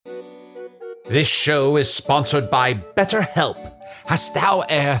This show is sponsored by BetterHelp. Hast thou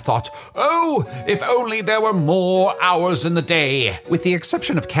e'er thought, oh, if only there were more hours in the day? With the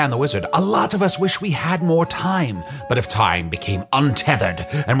exception of Can the Wizard, a lot of us wish we had more time. But if time became untethered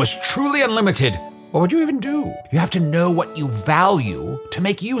and was truly unlimited, what would you even do? You have to know what you value to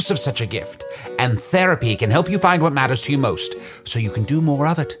make use of such a gift. And therapy can help you find what matters to you most, so you can do more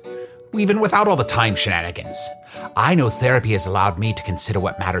of it, even without all the time shenanigans. I know therapy has allowed me to consider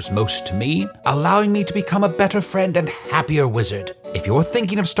what matters most to me, allowing me to become a better friend and happier wizard. If you're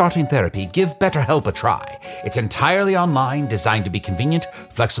thinking of starting therapy, give BetterHelp a try. It's entirely online, designed to be convenient,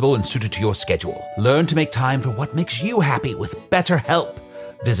 flexible, and suited to your schedule. Learn to make time for what makes you happy with BetterHelp.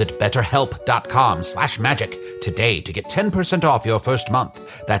 Visit betterhelp.com/magic today to get 10% off your first month.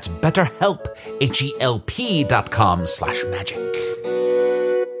 That's BetterHelp, HELP.com/magic.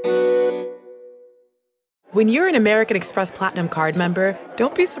 When you're an American Express Platinum card member,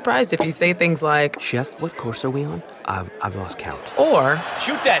 don't be surprised if you say things like, Chef, what course are we on? I've lost count. Or,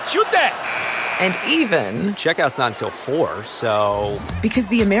 Shoot that! And even, Checkout's not until 4, so... Because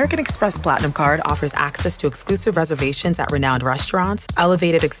the American Express Platinum Card offers access to exclusive reservations at renowned restaurants,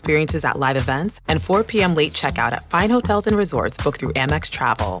 elevated experiences at live events, and 4 p.m. late checkout at fine hotels and resorts booked through Amex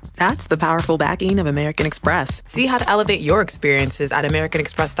Travel. That's the powerful backing of American Express. See how to elevate your experiences at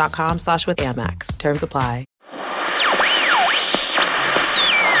americanexpress.com/withAmex. Terms apply.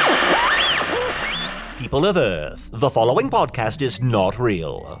 People of Earth, the following podcast is not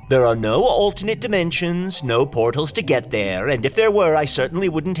real. There are no alternate dimensions, no portals to get there, and if there were, I certainly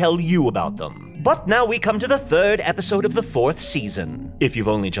wouldn't tell you about them. But now we come to the 3rd episode of the 4th season. If you've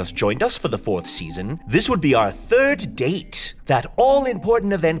only just joined us for the 4th season, this would be our 3rd date. That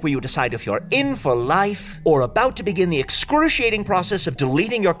all-important event where you decide if you're in for life or about to begin the excruciating process of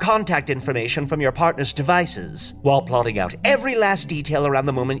deleting your contact information from your partner's devices, while plotting out every last detail around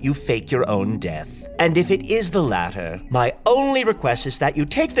the moment you fake your own death. And if it is the latter, my only request is that you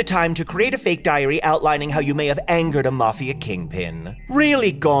take the time to create a fake diary outlining how you may have angered a mafia kingpin.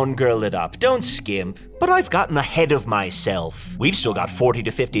 Really gone girl it up, don't skimp. But I've gotten ahead of myself. We've still got 40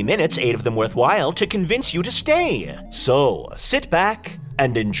 to 50 minutes, 8 of them worthwhile, to convince you to stay. So, sit back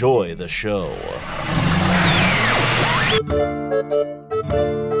and enjoy the show.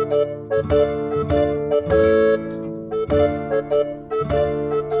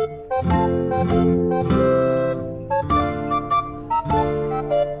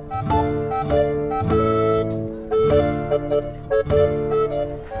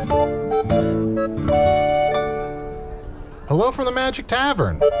 Hello from the Magic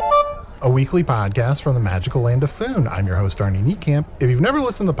Tavern, a weekly podcast from the magical land of Foon. I'm your host, Arnie Niekamp. If you've never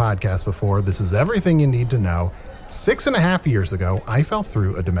listened to the podcast before, this is everything you need to know. 6.5 years ago, I fell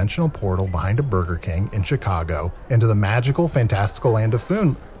through a dimensional portal behind a Burger King in Chicago into the magical, fantastical land of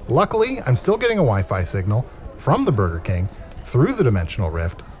Foon. Luckily, I'm still getting a Wi-Fi signal from the Burger King through the dimensional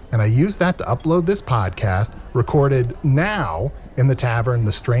rift, and I used that to upload this podcast, recorded now in the tavern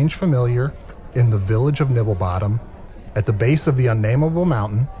The Strange Familiar in the village of Nibblebottom, at the base of the unnameable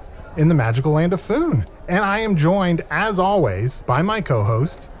mountain in the magical land of Foon. And I am joined, as always, by my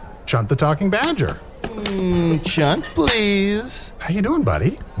co-host, Chunt the Talking Badger. Chunt, please. How you doing,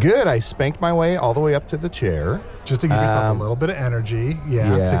 buddy? Good. I spanked my way all the way up to the chair. Just to give yourself a little bit of energy.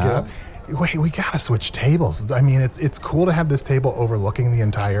 Yeah. To get up. Wait, we gotta switch tables. I mean, it's cool to have this table overlooking the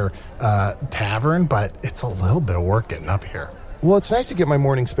entire tavern, but it's a little bit of work getting up here. Well, it's nice to get my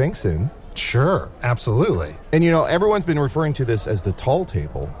morning spanks in. Sure, absolutely. And everyone's been referring to this as the tall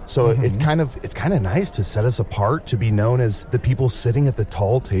table. So it's kind of nice to set us apart, to be known as the people sitting at the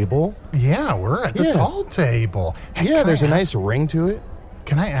tall table. Yeah, we're at the tall table. Hey, there's a nice ring to it.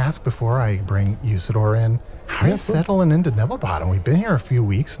 Can I ask before I bring Usador in, how are you settling into Nibblebottom? We've been here a few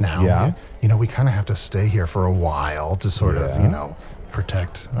weeks now. Yeah. We kind of have to stay here for a while to sort of,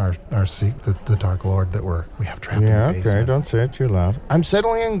 protect our the Dark Lord that we have trapped in the basement. Yeah, okay, don't say it too loud. I'm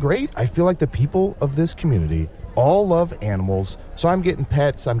settling in great. I feel like the people of this community all love animals, so I'm getting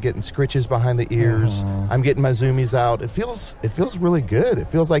pets, I'm getting scritches behind the ears, I'm getting my zoomies out. It feels really good. It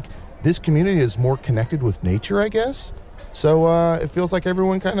feels like this community is more connected with nature, I guess. So it feels like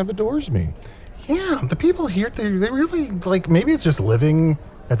everyone kind of adores me. Yeah, the people here, they really, maybe it's just living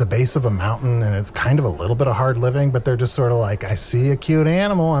at the base of a mountain, and it's kind of a little bit of hard living, but they're just sort of like, I see a cute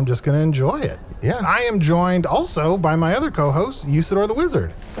animal, I'm just going to enjoy it. Yeah. I am joined also by my other co-host, Usador the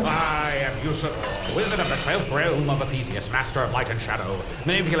Wizard. I am Usador, wizard of the 12th realm of Ephesius, master of light and shadow,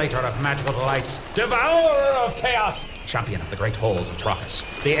 manipulator of magical delights, devourer of chaos, champion of the great halls of Trachis.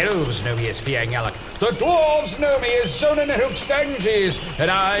 The elves know me as Fiangyalak, The dwarves know me as Zonin Hookstanges,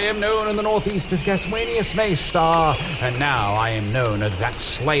 and I am known in the northeast as Gaswanius Maystar, and now I am known as that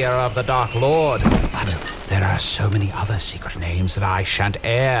Slayer of the Dark Lord. But there are so many other secret names that I shan't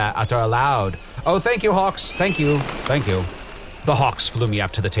utter aloud. Oh, thank you, Hawks. Thank you. The Hawks flew me up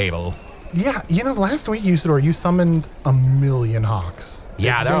to the table. Yeah, last week, Usador, you summoned 1,000,000 hawks.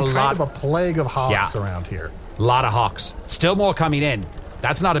 Yeah, there are a lot. Kind of a plague of hawks around here. A lot of hawks. Still more coming in.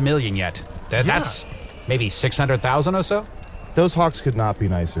 That's not 1,000,000 yet. That's maybe 600,000 or so. Those hawks could not be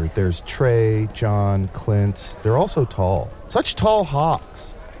nicer. There's Trey, John, Clint. They're all so tall. Such tall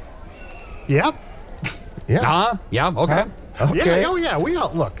hawks. Yep. Yeah. Yeah, okay. Okay. Yeah, we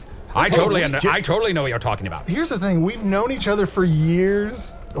all, look. I totally know what you're talking about. Here's the thing. We've known each other for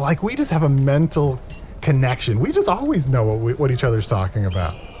years. Like, we just have a mental connection. We just always know what each other's talking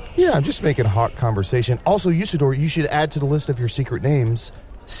about. Yeah, I'm just making hawk conversation. Also, Usador, you should add to the list of your secret names,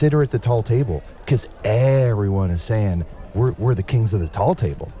 Sitter at the Tall Table, because everyone is saying we're the kings of the tall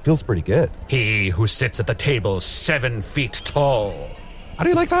table. Feels pretty good. He who sits at the table 7 feet tall. How do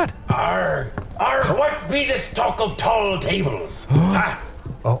you like that? Arr, what be this talk of tall tables?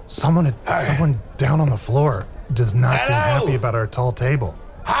 Oh, someone down on the floor does not seem Hello? happy about our tall table.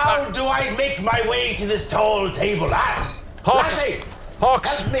 How do I make my way to this tall table? Hawks! Lassie,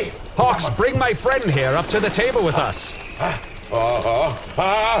 Hawks! help me. Hawks, bring my friend here up to the table with us.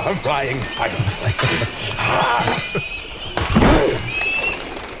 I'm flying. I don't like this.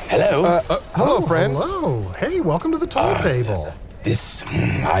 Hello. Hello, friends. Hello. Hey, welcome to the tall table.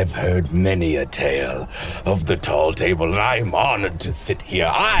 I've heard many a tale of the tall table, and I'm honored to sit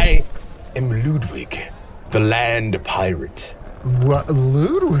here. I am Ludwig, the land pirate. What,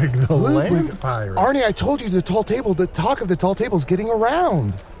 Ludwig, the land pirate? Arnie, I told you the talk of the tall table is getting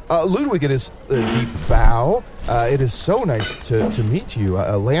around. Ludwig, it is a deep bow. It is so nice to meet you.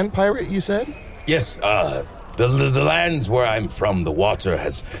 A land pirate, you said? Yes, the lands where I'm from, the water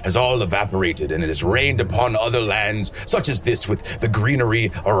has all evaporated, and it has rained upon other lands, such as this, with the greenery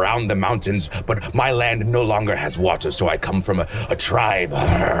around the mountains. But my land no longer has water, so I come from a tribe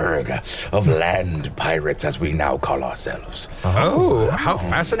of land pirates, as we now call ourselves. Oh, how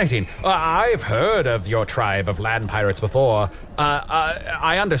fascinating. I've heard of your tribe of land pirates before.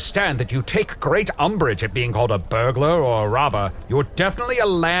 I understand that you take great umbrage at being called a burglar or a robber. You're definitely a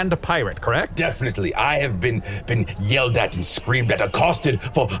land pirate, correct? Definitely. I have been yelled at and screamed at, accosted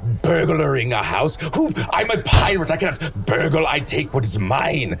for burglaring a house. I'm a pirate. I cannot burgle. I take what is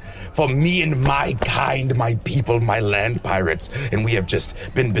mine for me and my kind, my people, my land pirates. And we have just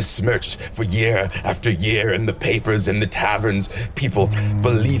been besmirched for year after year in the papers, in the taverns, people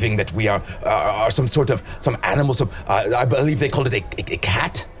believing that we are some animals of, I believe they called it a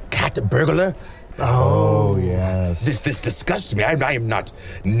cat burglar. Oh, yes. This disgusts me. I am not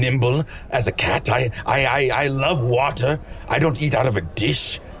nimble as a cat. I love water. I don't eat out of a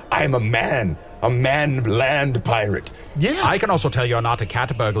dish. I am a man land pirate. Yeah. I can also tell you're not a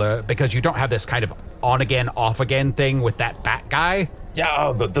cat burglar because you don't have this kind of on-again, off-again thing with that bat guy.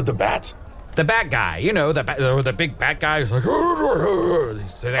 Yeah, the bat. The bat guy, the big bat guy who's like,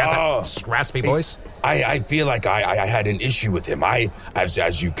 they got that raspy voice. I feel like I had an issue with him.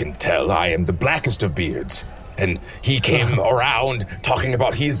 As you can tell, I am the blackest of beards. And he came around talking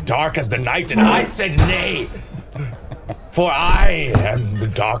about he is dark as the night, and I said nay. For I am the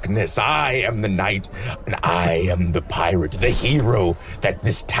darkness, I am the night, and I am the pirate, the hero that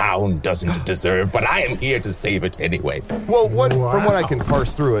this town doesn't deserve, but I am here to save it anyway. Well, from what I can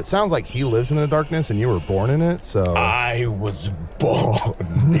parse through, it sounds like he lives in the darkness and you were born in it, so... I was born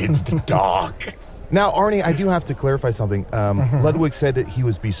in the dark. Now, Arnie, I do have to clarify something. Ludwig said that he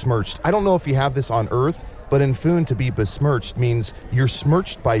was besmirched. I don't know if you have this on Earth, but in Foon, to be besmirched means you're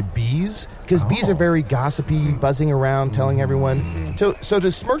smirched by bees, because bees are very gossipy, buzzing around, telling everyone. So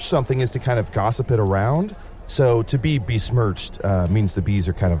to smirch something is to kind of gossip it around. So to be besmirched means the bees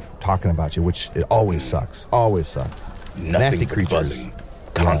are kind of talking about you, which it always sucks. Always sucks. Nothing Nasty but creatures. Buzzing.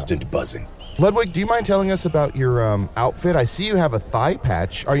 Constant buzzing. Ludwig, do you mind telling us about your outfit? I see you have a thigh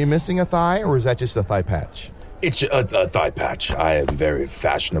patch. Are you missing a thigh, or is that just a thigh patch? It's a thigh patch. I am very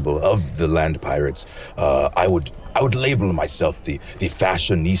fashionable of the land pirates. I would label myself the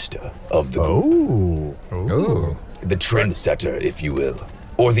fashionista of the group. Oh. The trendsetter, if you will.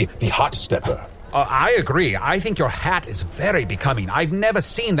 Or the hot stepper. I agree. I think your hat is very becoming. I've never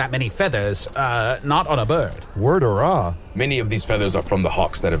seen that many feathers, not on a bird. Word hurrah. Many of these feathers are from the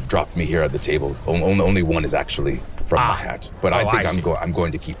hawks that have dropped me here at the table. Only one is actually from my hat. But I think I'm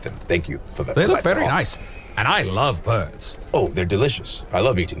going to keep them. Thank you for that. They look very nice. And I love birds. Oh, they're delicious. I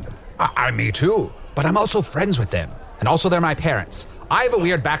love eating them. Me too. But I'm also friends with them. And also they're my parents. I have a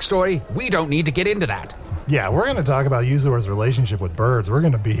weird backstory. We don't need to get into that. Yeah, we're going to talk about Usador's relationship with birds. We're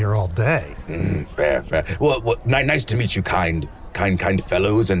going to be here all day. Fair. Well, nice to meet you, kind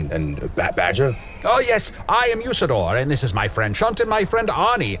fellows and Badger. Oh, yes, I am Usador, and this is my friend Shunt and my friend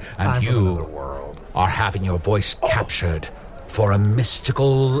Arnie. And I'm from another you world. are having your voice captured for a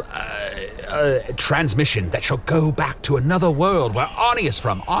mystical transmission that shall go back to another world where Arnie is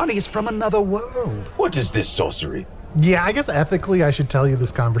from. Arnie is from another world. What is this sorcery? Yeah, I guess ethically I should tell you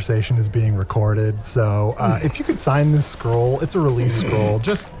this conversation is being recorded. So if you could sign this scroll, it's a release scroll.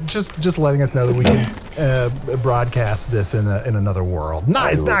 Just letting us know that we can broadcast this in another world. No,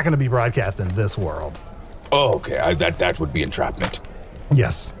 it's not going to be broadcast in this world. Oh, okay. That would be entrapment.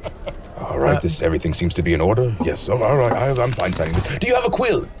 Yes. All right. Everything seems to be in order. Yes. All right. I'm fine signing this. Do you have a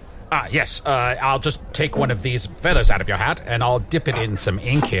quill? Yes. I'll just take one of these feathers out of your hat, and I'll dip it in some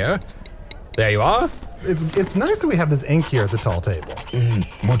ink here. There you are. It's nice that we have this ink here at the tall table.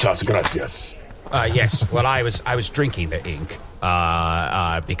 Muchas gracias. Yes. Well, I was drinking the ink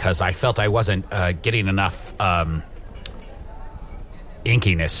because I felt I wasn't getting enough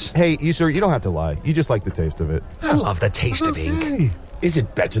inkiness. Hey, you sir, you don't have to lie. You just like the taste of it. I love the taste of ink. Is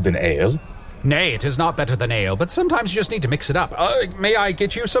it better than ale? Nay, it is not better than ale, but sometimes you just need to mix it up. May I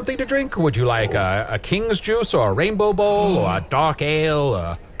get you something to drink? Would you like a king's juice or a rainbow bowl or a dark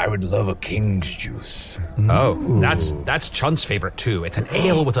ale? I would love a king's juice. Oh, that's Chun's favorite too. It's an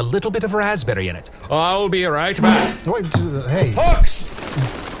ale with a little bit of raspberry in it. I'll be right back. Wait, hey. Hooks!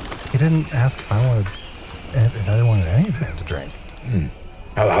 He didn't ask if I didn't want anything to drink.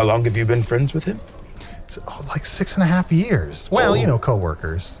 How long have you been friends with him? Like 6.5 years. Well,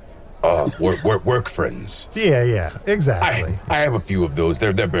 co-workers. Work friends. Yeah, exactly. I have a few of those.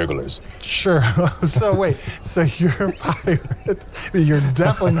 They're burglars. Sure. So you're a pirate. You're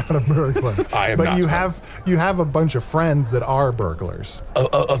definitely not a burglar. I am but not. But you have a bunch of friends that are burglars.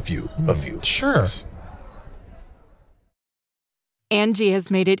 A few. Sure. Yes. Angie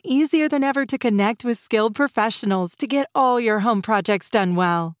has made it easier than ever to connect with skilled professionals to get all your home projects done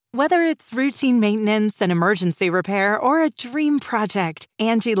well. Whether it's routine maintenance, an emergency repair, or a dream project,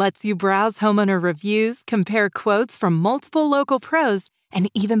 Angie lets you browse homeowner reviews, compare quotes from multiple local pros, and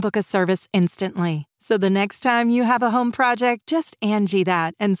even book a service instantly. So the next time you have a home project, just Angie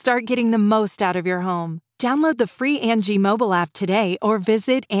that and start getting the most out of your home. Download the free Angie mobile app today or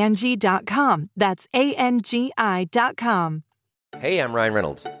visit Angie.com. That's ANGI.com. Hey, I'm Ryan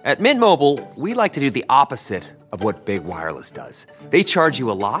Reynolds. At Mint Mobile, we like to do the opposite of what Big Wireless does. They charge you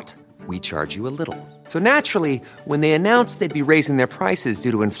a lot, we charge you a little. So naturally, when they announced they'd be raising their prices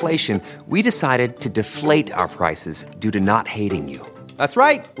due to inflation, we decided to deflate our prices due to not hating you. That's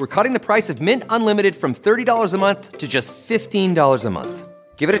right. We're cutting the price of Mint Unlimited from $30 a month to just $15 a month.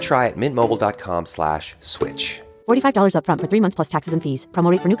 Give it a try at mintmobile.com/switch. $45 up front for 3 months plus taxes and fees. Promo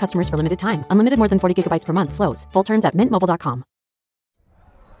rate for new customers for limited time. Unlimited more than 40 gigabytes per month. Slows full terms at mintmobile.com.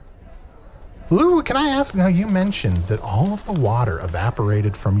 Lou, can I ask, now you mentioned that all of the water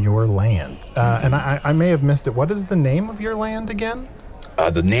evaporated from your land, and I may have missed it. What is the name of your land again?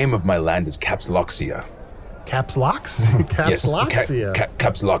 The name of my land is Capsloxia. Capsloxia? Yes,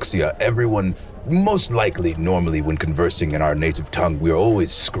 Capsloxia. Everyone, most likely, normally when conversing in our native tongue, we are always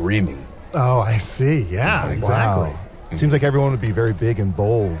screaming. Oh, I see. Yeah, exactly. Wow. It seems like everyone would be very big and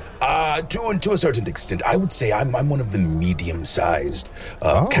bold. To a certain extent, I would say I'm one of the medium-sized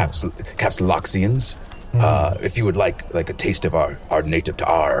Capsloxians. If you would like a taste of our native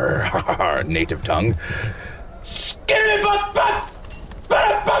tongue.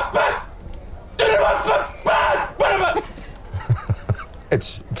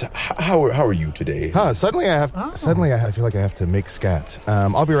 It's how are you today? Suddenly I feel like I have to make scat.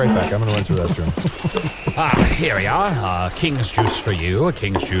 I'll be right back. I'm gonna run to the restroom. Here we are. King's juice for you, a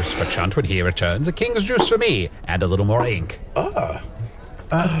king's juice for Chunt when he returns, a king's juice for me, and a little more ink.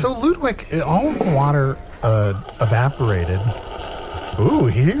 So Ludwig, all of the water evaporated. Ooh,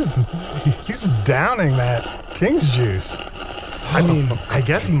 he's downing that king's juice. I mean, I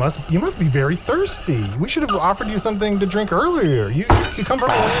guess you must be very thirsty. We should have offered you something to drink earlier. You come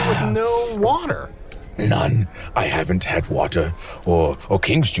from a land with no water. None. I haven't had water or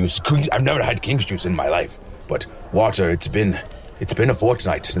king's juice. I've never had king's juice in my life. But water, it's been a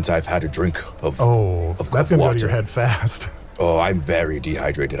fortnight since I've had a drink of that's gonna go to your head fast. Oh, I'm very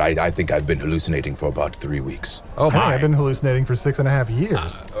dehydrated. I think I've been hallucinating for about 3 weeks. Oh, my. I've been hallucinating for 6.5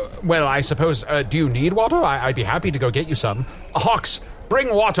 years. Well, I suppose, do you need water? I'd be happy to go get you some. Hawks,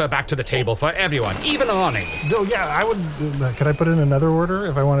 bring water back to the table for everyone, even Arnie. Oh, yeah, I would. Could I put in another order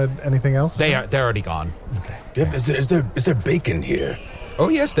if I wanted anything else? They're already gone. Okay. Is there bacon here? Oh,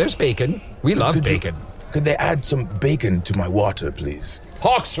 yes, there's bacon. We love bacon. Could they add some bacon to my water, please?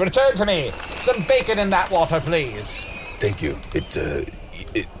 Hawks, return to me. Some bacon in that water, please. Thank you.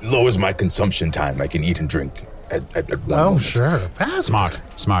 It lowers my consumption time. I can eat and drink at one moment. Sure. Fast.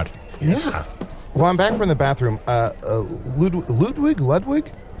 Smart. Yes. Yeah. Well, I'm back from the bathroom. Ludwig?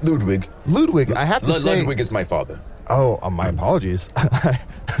 Ludwig. I have to say... Ludwig is my father. Oh, my apologies. I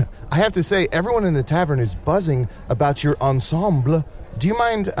have to say, everyone in the tavern is buzzing about your ensemble. Do you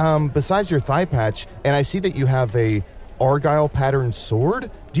mind, besides your thigh patch, and I see that you have a Argyle patterned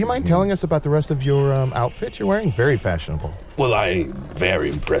sword, do you mind telling us about the rest of your outfit you're wearing? Very fashionable. Well, I'm very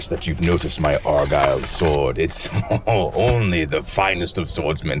impressed that you've noticed my Argyle sword. It's only the finest of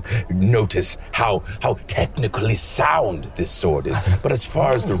swordsmen notice how technically sound this sword is. But as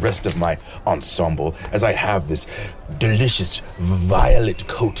far as the rest of my ensemble, as I have this delicious violet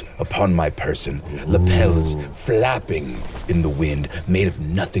coat upon my person, lapels flapping in the wind, made of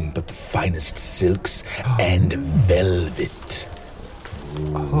nothing but the finest silks and velvet.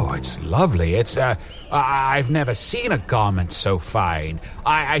 Oh, it's lovely. It's, I've never seen a garment so fine.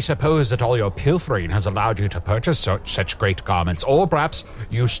 I suppose that all your pilfering has allowed you to purchase such great garments, or perhaps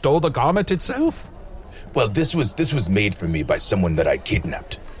you stole the garment itself? Well, this was made for me by someone that I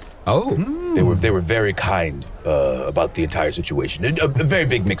kidnapped. Oh. They were very kind about the entire situation. A very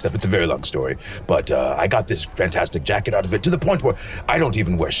big mix-up. It's a very long story. But I got this fantastic jacket out of it to the point where I don't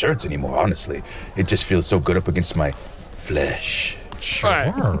even wear shirts anymore, honestly. It just feels so good up against my flesh.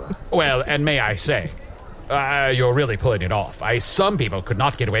 Sure. Well, and may I say, you're really pulling it off. Some people could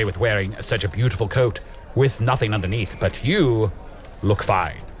not get away with wearing such a beautiful coat with nothing underneath, but you look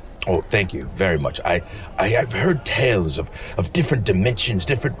fine. Oh, thank you very much. I've heard tales of different dimensions,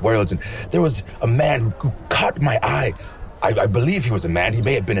 different worlds, and there was a man who caught my eye. I believe he was a man. He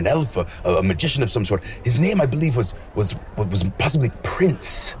may have been an elf, a magician of some sort. His name, I believe, was possibly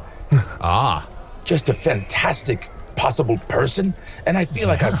Prince. Ah. Just a fantastic possible person, and I feel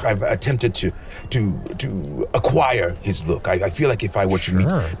like I've attempted to acquire his look. I feel like if I were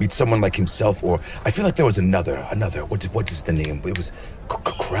to meet someone like himself, or I feel like there was another. What is the name? It was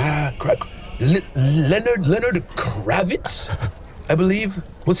Leonard Kravitz, I believe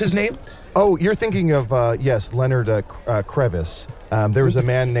was his name. Oh, you're thinking of yes, Leonard Crevice. There was a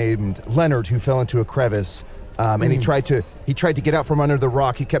man named Leonard who fell into a crevice. And he tried to get out from under the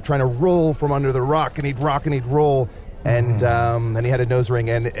rock. He kept trying to roll from under the rock, and he'd rock and he'd roll, and he had a nose ring,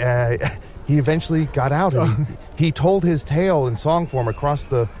 and he eventually got out. And he told his tale in song form across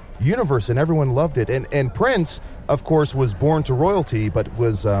the universe, and everyone loved it. And Prince, of course, was born to royalty, but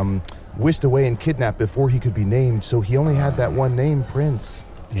was whisked away and kidnapped before he could be named. So he only had that one name, Prince.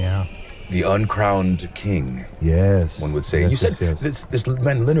 Yeah. The uncrowned king. Yes. One would say. Yes, you said this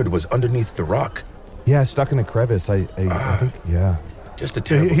man Leonard was underneath the rock. Yeah, stuck in a crevice. I think, yeah. Just a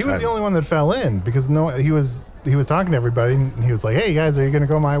terrible He was the only one that fell in because he was talking to everybody and he was like, "Hey guys, are you going to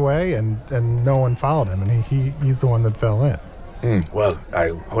go my way?" And no one followed him, and he's the one that fell in. Well,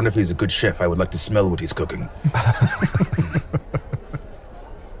 I wonder if he's a good chef. I would like to smell what he's cooking.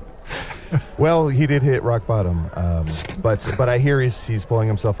 Well, he did hit rock bottom, but I hear he's pulling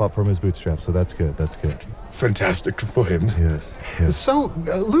himself up from his bootstraps, so that's good. That's good. Fantastic for him. Yes. So,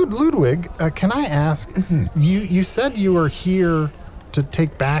 Ludwig, can I ask? You said you were here to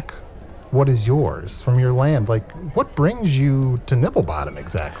take back what is yours from your land. Like, what brings you to Nibblebottom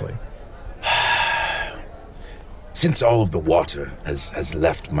exactly? Since all of the water has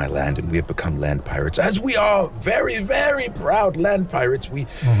left my land and we have become land pirates, as we are very, very proud land pirates, we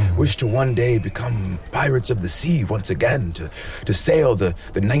wish to one day become pirates of the sea once again, to sail the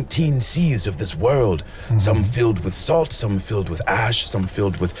 19 seas of this world, some filled with salt, some filled with ash, some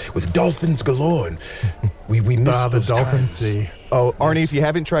filled with dolphins galore, and we miss the those dolphin times. sea. Oh, Arnie, if you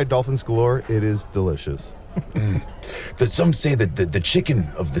haven't tried Dolphins Galore, it is delicious. Some say that the chicken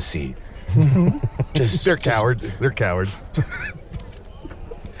of the sea. They're cowards. They're cowards.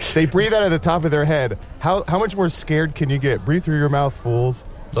 They breathe out of the top of their head. How much more scared can you get? Breathe through your mouth, fools.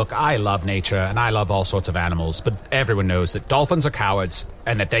 Look, I love nature, and I love all sorts of animals, but everyone knows that dolphins are cowards,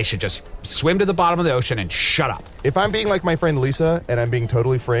 and that they should just swim to the bottom of the ocean and shut up. If I'm being like my friend Lisa, and I'm being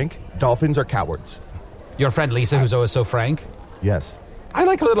totally frank, dolphins are cowards. Your friend Lisa, who's always so frank? Yes. I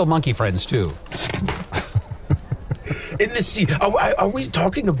like little monkey friends, too. In the sea, are we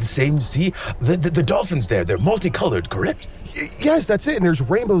talking of the same sea? The dolphins there, they're multicolored, correct? Yes, that's it. And there's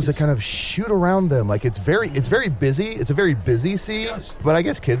rainbows that kind of shoot around them. Like it's very busy. It's a very busy sea, but I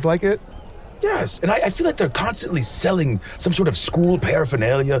guess kids like it. Yes, and I feel like they're constantly selling some sort of school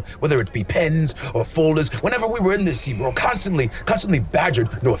paraphernalia, whether it be pens or folders. Whenever we were in this sea, we were constantly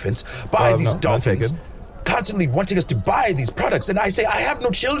badgered, no offense, by these dolphins. constantly wanting us to buy these products, and I say, I have no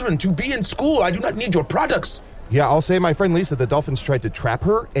children to be in school. I do not need your products. Yeah, I'll say my friend Lisa, the dolphins tried to trap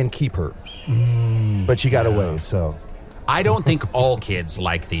her and keep her. But she got away, so... I don't think all kids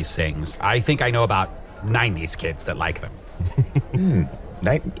like these things. I think I know about 90s kids that like them.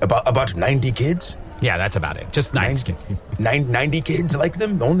 About 90 kids? Yeah, that's about it. Just 90s kids. 90 kids like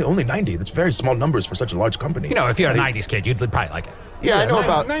them? Only 90. That's very small numbers for such a large company. You know, if you're a 90s kid, you'd probably like it. Yeah, I know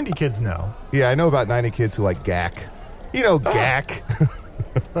about 90 kids know. Yeah, I know about 90 kids who like Gak. You know, Gak.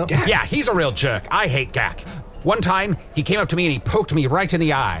 Yeah, he's a real jerk. I hate Gak. One time, he came up to me and he poked me right in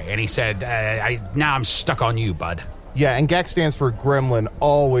the eye, and he said, now I'm stuck on you, bud. Yeah, and Gak stands for Gremlin,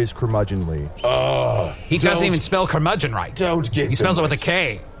 always curmudgeonly. He doesn't even spell curmudgeon right. He spells it with a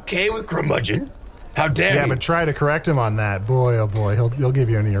K. K with curmudgeon? How dare Yeah, you? but try to correct him on that. Boy, oh boy, he'll give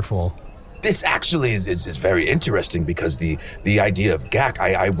you an earful. This actually is very interesting because the idea of Gak,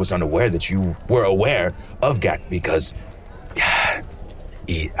 I was unaware that you were aware of Gak because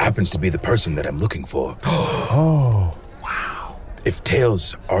he happens to be the person that I'm looking for. Oh. Wow. If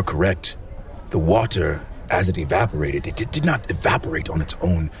tales are correct, the water, as it evaporated, it did not evaporate on its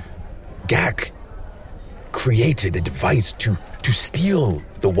own. Gak created a device to steal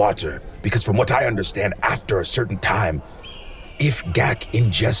the water because from what I understand, after a certain time, if Gak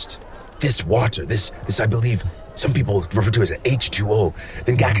ingests this water, this I believe some people refer to as an H2O,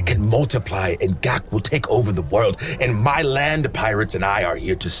 then Gak can multiply and Gak will take over the world. And my land pirates and I are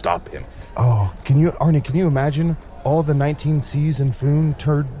here to stop him. Oh, Arnie, can you imagine all the 19 C's in Foon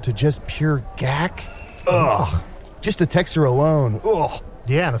turned to just pure Gak? Ugh. Just the texture alone. Ugh.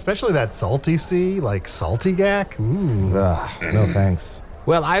 Yeah, and especially that salty sea, like salty Gak. Ooh. Ugh, no thanks.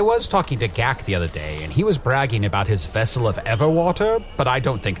 Well, I was talking to Gak the other day, and he was bragging about his vessel of Everwater, but I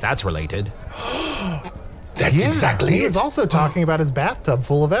don't think that's related. That's exactly He was also talking about his bathtub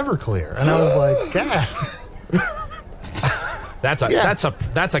full of Everclear, and I was like, Gak. That's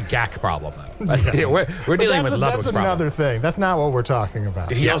a Gak problem, though. Yeah. We're dealing with Ludwig's That's another thing. That's not what we're talking about.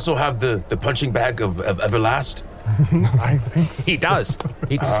 Did he also have the punching bag of Everlast? I think so. He does.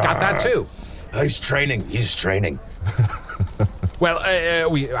 He's got that, too. He's training. Well,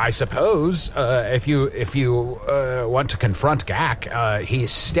 I suppose if you want to confront Gak,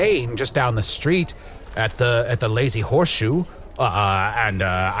 he's staying just down the street at the Lazy Horseshoe, and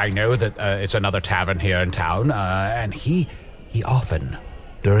I know that it's another tavern here in town, and he often,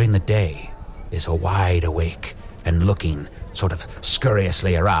 during the day, is wide awake and looking sort of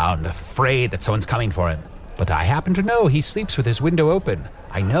scurriously around, afraid that someone's coming for him. But I happen to know he sleeps with his window open.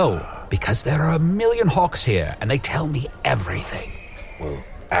 I know, because there are 1 million hawks here, and they tell me everything. Well,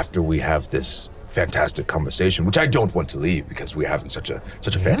 after we have this fantastic conversation, which I don't want to leave because we're having such a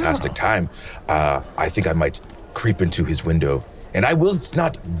fantastic time, I think I might creep into his window. And I will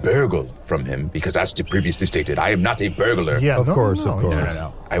not burgle from him because, as previously stated, I am not a burglar. Yeah, of course.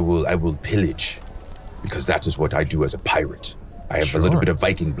 No. I will pillage because that is what I do as a pirate. I have a little bit of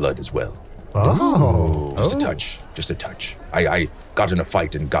Viking blood as well. Oh. Just a touch. I got in a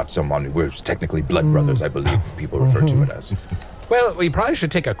fight and got some on me. We're technically blood brothers, I believe people refer to it as. Well, we probably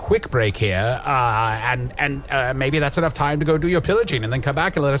should take a quick break here, and maybe that's enough time to go do your pillaging and then come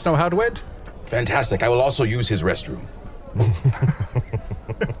back and let us know how it went. Fantastic. I will also use his restroom.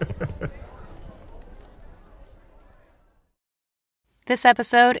 This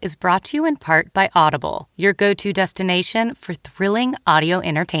episode is brought to you in part by Audible, your go-to destination for thrilling audio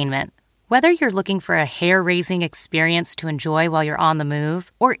entertainment. Whether you're looking for a hair-raising experience to enjoy while you're on the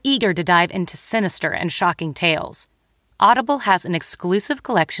move or eager to dive into sinister and shocking tales, Audible has an exclusive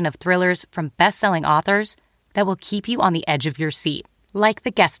collection of thrillers from best-selling authors that will keep you on the edge of your seat, like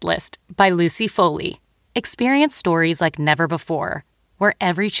The Guest List by Lucy Foley. Experience stories like never before, where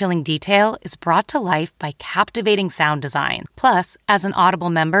every chilling detail is brought to life by captivating sound design. Plus, as an Audible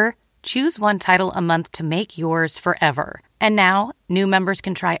member, choose one title a month to make yours forever. And now, new members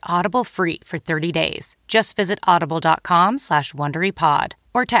can try Audible free for 30 days. Just visit audible.com/WonderyPod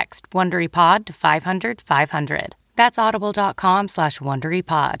or text WonderyPod to 500-500. That's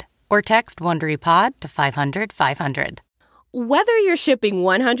audible.com/WonderyPod or text WonderyPod to 500-500. Whether you're shipping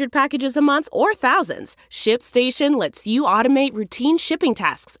 100 packages a month or thousands, ShipStation lets you automate routine shipping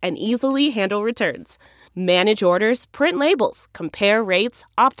tasks and easily handle returns. Manage orders, print labels, compare rates,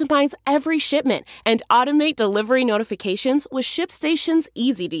 optimize every shipment, and automate delivery notifications with ShipStation's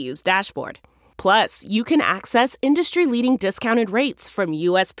easy-to-use dashboard. Plus, you can access industry-leading discounted rates from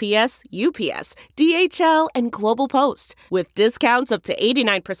USPS, UPS, DHL, and Global Post, with discounts up to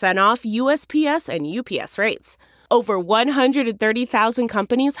 89% off USPS and UPS rates. Over 130,000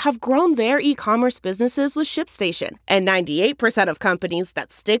 companies have grown their e-commerce businesses with ShipStation. And 98% of companies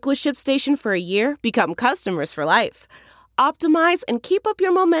that stick with ShipStation for a year become customers for life. Optimize and keep up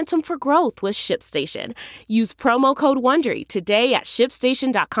your momentum for growth with ShipStation. Use promo code WONDERY today at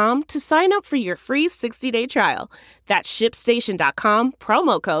ShipStation.com to sign up for your free 60-day trial. That's ShipStation.com,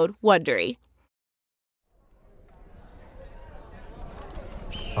 promo code WONDERY.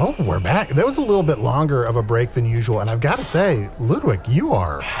 Oh, we're back. That was a little bit longer of a break than usual, and I've got to say, Ludwig, you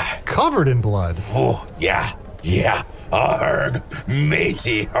are covered in blood. Oh, yeah. Arg,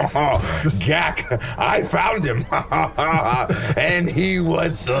 matey. Gak, I found him. And he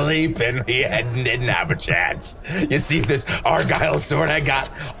was sleeping. He didn't have a chance. You see this Argyle sword I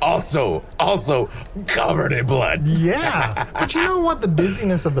got? Also covered in blood. Yeah, but you know what? The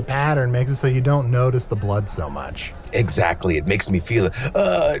busyness of the pattern makes it so you don't notice the blood so much. Exactly. It makes me feel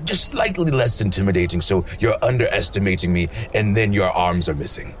just slightly less intimidating, so you're underestimating me, and then your arms are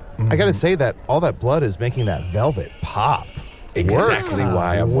missing. I gotta say that all that blood is making that velvet pop. Exactly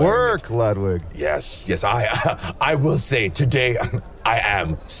why I'm wearing it. Ludwig. Yes, I will say today I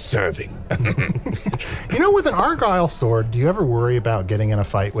am serving. You know, with an Argyle sword, do you ever worry about getting in a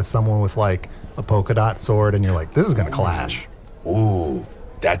fight with someone with like a polka dot sword and you're like, this is gonna clash? Ooh,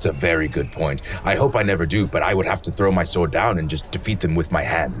 that's a very good point. I hope I never do, but I would have to throw my sword down and just defeat them with my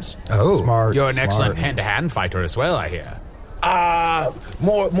hands. Oh, smart. You're an excellent hand-to-hand fighter as well, I hear.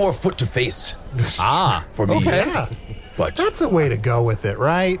 More foot to face. For me. Okay. Yeah. But that's a way to go with it,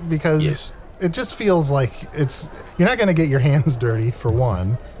 right? Because it just feels like you're not going to get your hands dirty for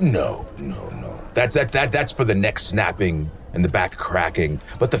one. No. That's for the neck snapping and the back cracking.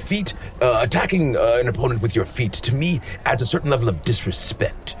 But the feet, attacking an opponent with your feet, to me, adds a certain level of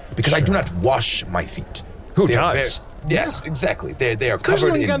disrespect because I do not wash my feet. Who does? Yes, exactly. They are especially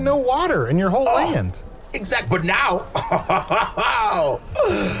covered when you got no water in your whole land. Exactly. But now,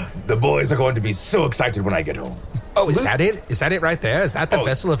 the boys are going to be so excited when I get home. Oh, is that it? Is that it right there? Is that the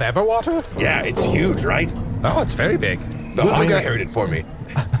vessel of Everwater? Yeah, it's huge, right? Oh, it's very big. The Hawks carried it for me.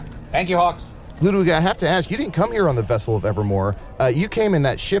 Thank you, Hawks. Ludwig, I have to ask, you didn't come here on the vessel of Evermore. You came in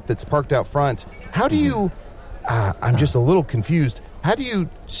that ship that's parked out front. How do you... I'm just a little confused. How do you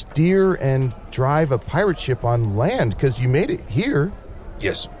steer and drive a pirate ship on land? Because you made it here.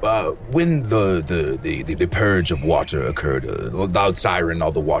 Yes, when the purge of water occurred, loud siren,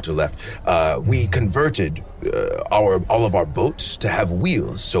 all the water left, we converted all of our boats to have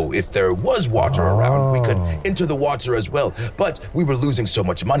wheels. So if there was water around, we could enter the water as well. But we were losing so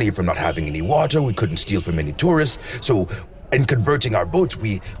much money from not having any water. We couldn't steal from any tourists. So in converting our boats,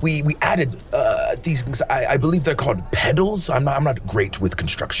 we added these things. I believe they're called pedals. I'm not great with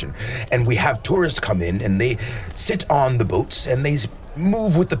construction. And we have tourists come in and they sit on the boats and they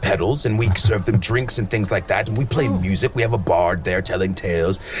move with the pedals, and we serve them drinks and things like that, and we play music. We have a bard there telling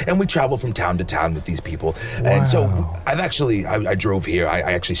tales, and we travel from town to town with these people. Wow. And so I drove here. I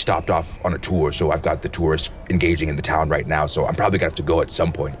actually stopped off on a tour, so I've got the tourists engaging in the town right now, so I'm probably going to have to go at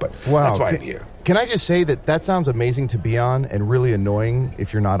some point, but that's why I'm here. Can I just say that sounds amazing to be on and really annoying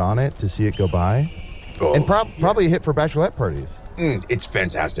if you're not on it to see it go by? Oh, and probably a hit for bachelorette parties. It's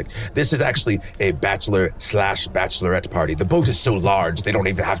fantastic. This is actually a bachelor/bachelorette party. The boat is so large, they don't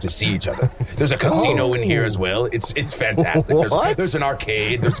even have to see each other. There's a casino in here as well. It's fantastic. There's an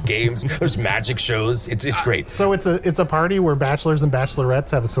arcade, there's games, there's magic shows. It's great. So it's a party where bachelors and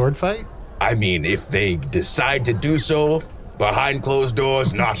bachelorettes have a sword fight? I mean, if they decide to do so, behind closed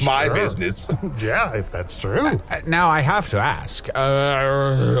doors, not my business. Yeah, that's true. Now, I have to ask,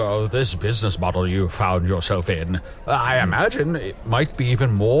 this business model you found yourself in, I imagine it might be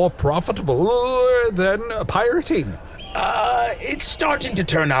even more profitable than pirating. It's starting to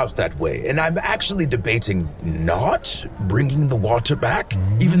turn out that way, and I'm actually debating not bringing the water back,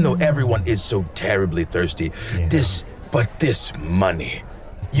 even though everyone is so terribly thirsty. Yeah. This money,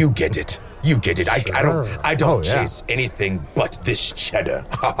 you get it. You get it. I don't chase anything but this cheddar,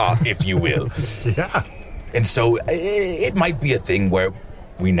 if you will. Yeah. And so it might be a thing where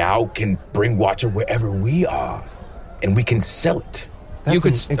we now can bring water wherever we are, and we can sell it.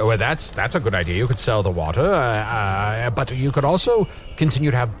 That's a good idea. You could sell the water, but you could also continue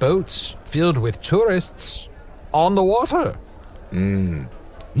to have boats filled with tourists on the water.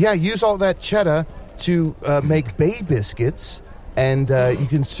 Yeah, use all that cheddar to make bay biscuits. And you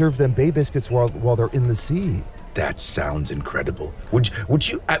can serve them bay biscuits while they're in the sea. That sounds incredible. Would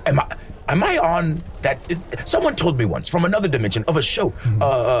you? Am I on that? Someone told me once from another dimension of a show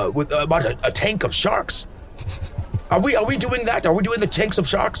about a tank of sharks. Are we doing that? Are we doing the tanks of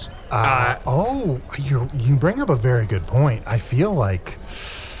sharks? You bring up a very good point. I feel like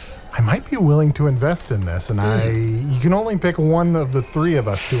I might be willing to invest in this, and you can only pick one of the three of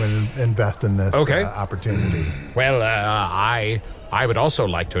us to invest in this opportunity. Well, I would also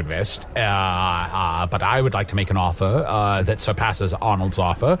like to invest, but I would like to make an offer that surpasses Arnold's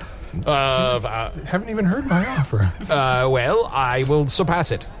offer. Haven't even heard my offer. Well, I will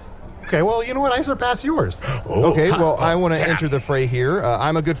surpass it. Okay, well, you know what? I surpass yours. Okay, well, I want to enter the fray here.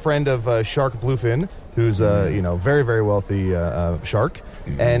 I'm a good friend of Shark Bluefin, who's very, very wealthy shark.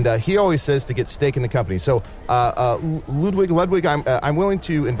 And he always says to get stake in the company. So, Ludwig, I'm willing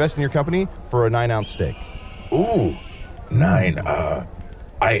to invest in your company for a 9-ounce stake. Ooh, 9.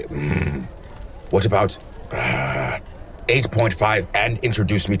 What about 8.5 and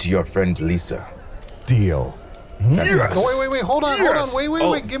introduce me to your friend Lisa? Deal. Yes. Oh, wait, hold on.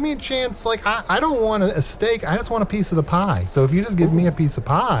 Wait. Give me a chance. Like, I don't want a steak. I just want a piece of the pie. So if you just give me a piece of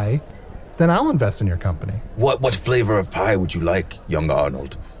pie, then I'll invest in your company. What flavor of pie would you like, young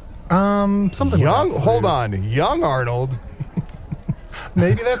Arnold? Something young. Hold on, young Arnold.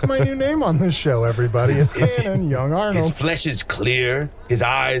 Maybe that's my new name on this show, everybody. It's Canon, Young Arnold. His flesh is clear. His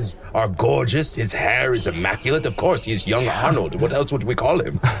eyes are gorgeous. His hair is immaculate. Of course, he's Young Arnold. What else would we call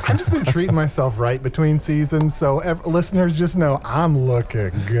him? I've just been treating myself right between seasons, so listeners just know I'm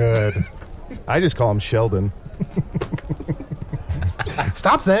looking good. I just call him Sheldon.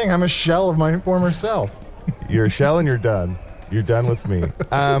 Stop saying I'm a shell of my former self. You're a shell and you're done. You're done with me.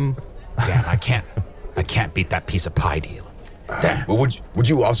 Damn, I can't beat that piece of pie deal. Well, would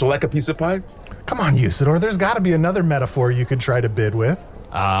you also like a piece of pie? Come on, Usador. There's got to be another metaphor you could try to bid with.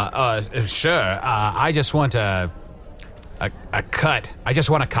 Sure. I just want a cut. I just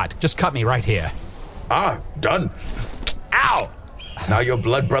want a cut. Just cut me right here. Done. Ow! Now you're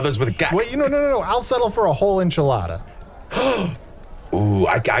blood brothers with Gak. Wait, no. I'll settle for a whole enchilada. Ooh,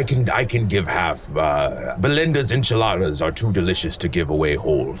 I can give half. Belinda's enchiladas are too delicious to give away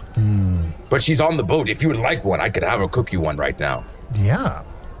whole. But she's on the boat. If you would like one, I could have her cook you one right now. Yeah.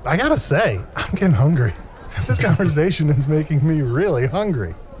 I gotta say, I'm getting hungry. This conversation is making me really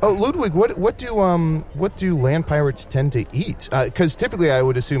hungry. Oh, Ludwig, what do land pirates tend to eat? Because typically I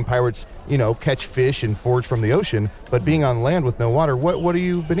would assume pirates, catch fish and forage from the ocean. But being on land with no water, what have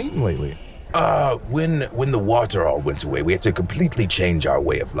you been eating lately? When the water all went away, we had to completely change our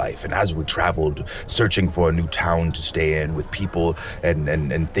way of life. And as we traveled, searching for a new town to stay in with people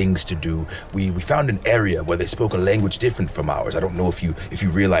and things to do, we found an area where they spoke a language different from ours. I don't know if you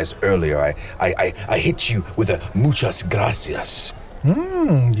realized earlier, I hit you with a muchas gracias.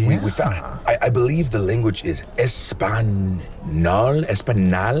 Yeah. We found, I believe the language is Espanol?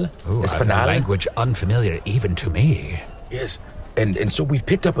 Ooh, a language unfamiliar even to me. Yes. And so we've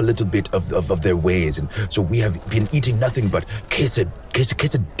picked up a little bit of their ways, and so we have been eating nothing but quesadillas,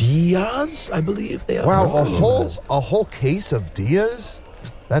 I believe they are. Wow, a whole case of dias?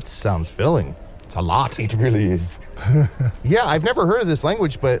 That sounds filling. It's a lot. It really is. Yeah, I've never heard of this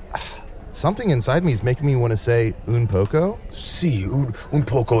language, but something inside me is making me want to say un poco. Sí, un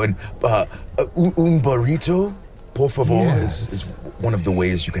poco, and un burrito, por favor, is one of the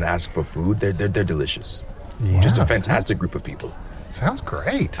ways you can ask for food. They're delicious. Yeah, just a fantastic group of people. Sounds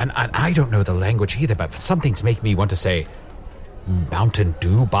great. And I don't know the language either, but something's making me want to say Mountain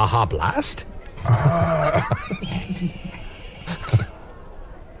Dew Baja Blast? I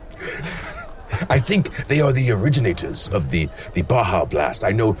think they are the originators of the Baja Blast.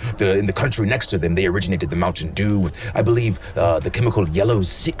 I know in the country next to them, they originated the Mountain Dew with, I believe, the chemical Yellow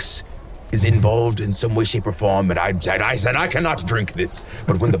 6 is involved in some way, shape, or form, and I said I cannot drink this.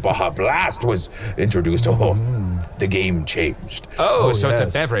 But when the Baja Blast was introduced, the game changed. So yes. It's a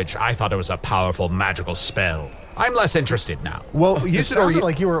beverage. I thought it was a powerful magical spell. I'm less interested now. Well, it sounded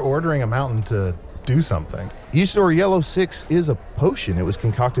like you were ordering a mountain to do something. Usador Yellow 6 is a potion. It was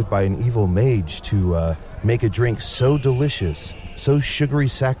concocted by an evil mage to make a drink so delicious, so sugary,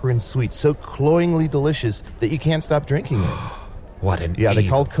 saccharine, sweet, so cloyingly delicious that you can't stop drinking it. What an evil. They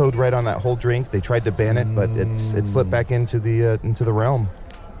called code red on that whole drink. They tried to ban it, but it slipped back into the realm.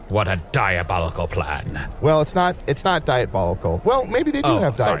 What a diabolical plan. Well, it's not diabolical. Well, maybe they do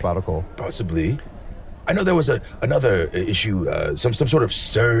have diabolical. Possibly. I know there was another issue, some sort of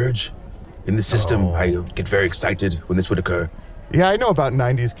surge in the system. I get very excited when this would occur. Yeah, I know about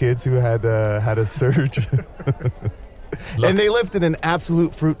 90s kids who had a surge. And they lived in an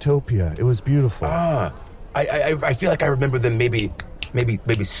absolute fruitopia. It was beautiful. I feel like I remember them maybe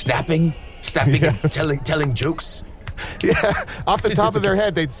snapping and telling jokes. Yeah, off the top of their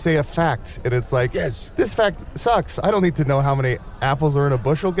head, they'd say a fact, and it's like, yes, this fact sucks. I don't need to know how many apples are in a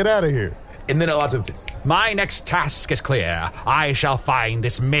bushel. Get out of here. and then a lot of this. My next task is clear. I shall find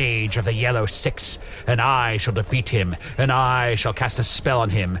this mage of the Yellow Six, and I shall defeat him, and I shall cast a spell on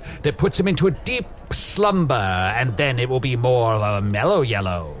him that puts him into a deep slumber, and then it will be more of a mellow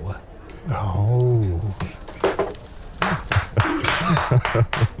yellow. Oh.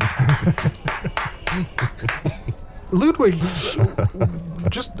 Ludwig,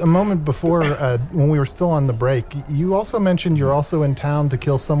 just a moment before, when we were still on the break, you also mentioned you're also in town to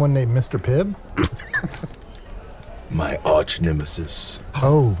kill someone named Mr. Pibb? My arch nemesis.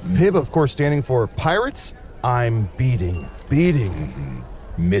 Oh, Pibb, of course, standing for Pirates I'm Beating.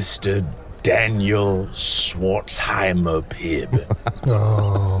 Mr. Daniel Schwartzheimer Pibb.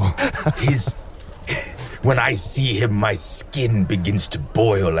 Oh. When I see him, my skin begins to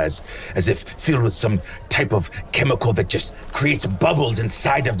boil as if filled with some type of chemical that just creates bubbles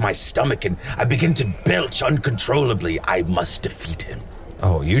inside of my stomach, and I begin to belch uncontrollably. I must defeat him.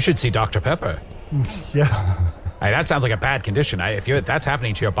 Oh, you should see Dr. Pepper. Yeah. That sounds like a bad condition. If that's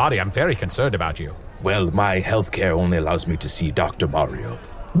happening to your body, I'm very concerned about you. Well, my healthcare only allows me to see Dr. Mario.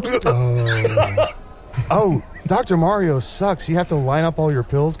 Oh, Dr. Mario sucks. You have to line up all your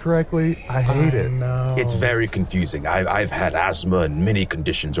pills correctly. I hate it. No. It's very confusing. I've had asthma and many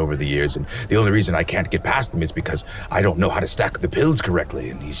conditions over the years, and the only reason I can't get past them is because I don't know how to stack the pills correctly,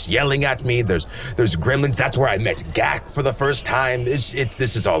 and he's yelling at me. There's gremlins. That's where I met Gak for the first time. This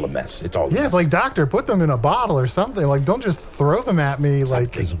is all a mess. It's all a mess. It's like, doctor, put them in a bottle or something. Like, don't just throw them at me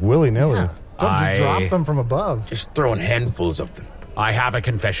like just willy-nilly. Yeah, don't just drop them from above. Just throwing handfuls of them. I have a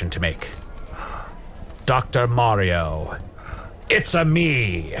confession to make. Dr. Mario. It's a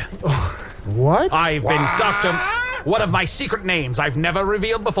me. What? I've been Dr. One of my secret names I've never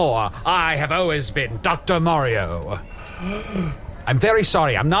revealed before. I have always been Dr. Mario. I'm very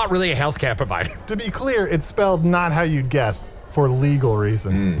sorry. I'm not really a healthcare provider. To be clear, it's spelled not how you'd guessed, for legal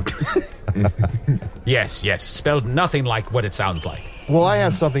reasons. Yes, spelled nothing like what it sounds like. Well, I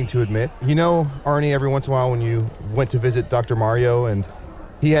have something to admit. You know, Arnie, every once in a while when you went to visit Dr. Mario and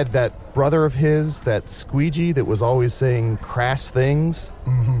he had that brother of his, that squeegee that was always saying crass things?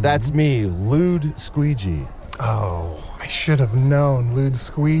 Mm-hmm. That's me, Lewd Squeegee. Oh, I should have known Lewd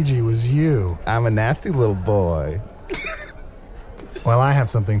Squeegee was you. I'm a nasty little boy. Well, I have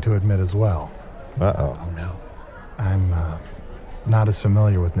something to admit as well. Uh-oh. Oh, no. I'm not as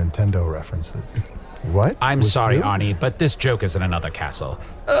familiar with Nintendo references. What? I'm sorry, Arnie, but this joke is in another castle.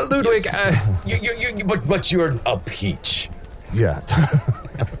 Ludwig, But you're a peach. Yeah.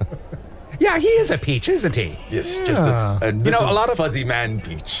 Yeah, he is a peach, isn't he? Yes, just a a lot of fuzzy man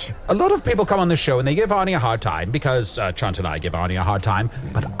peach. A lot of people come on this show and they give Arnie a hard time because Chunt and I give Arnie a hard time.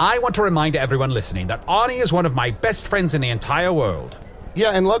 But I want to remind everyone listening that Arnie is one of my best friends in the entire world.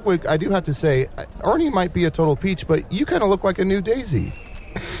 Yeah, and Ludwig, I do have to say, Arnie might be a total peach, but you kind of look like a new Daisy.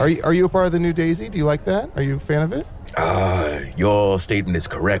 Are you a part of the new Daisy? Do you like that? Are you a fan of it? Your statement is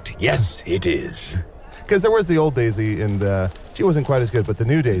correct. Yes, it is. Because there was the old Daisy, and she wasn't quite as good, but the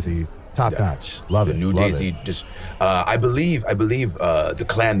new Daisy, top notch. Love it. The new Daisy, just I believe the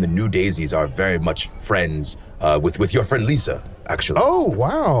clan, the New Daisies, are very much friends with your friend Lisa, actually. Oh,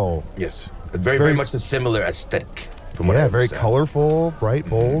 wow. Yes, very much the similar aesthetic. From what I very understand. colorful, bright,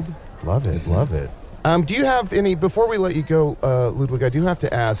 bold. Love it, love it. Do you have any, before we let you go, Ludwig, I do have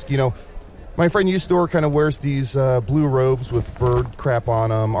to ask, my friend Usador kind of wears these blue robes with bird crap on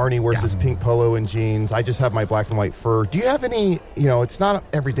them. Arnie wears his pink polo and jeans. I just have my black and white fur. Do you have any, it's not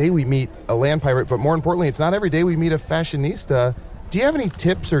every day we meet a land pirate, but more importantly, it's not every day we meet a fashionista. Do you have any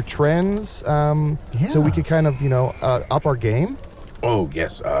tips or trends so we could kind of, up our game? Oh,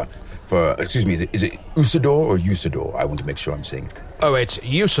 yes. Excuse me, is it Usador or Usador? I want to make sure I'm saying it. Oh, it's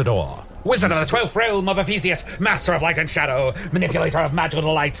Usador. Wizard of the 12th realm of Ephesius, master of light and shadow, manipulator of magical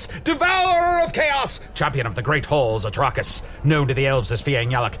delights, devourer of chaos, champion of the great halls, Atrakas, known to the elves as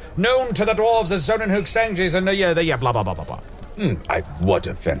Fiang Yalak, known to the dwarves as Zonenhook Stanges, and blah, blah, blah, blah, blah. What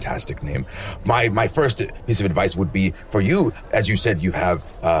a fantastic name. My first piece of advice would be, for you, as you said, you have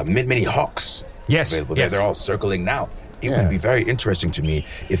many hawks available there. They're all circling now. It would be very interesting to me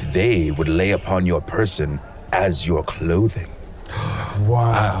if they would lay upon your person as your clothing.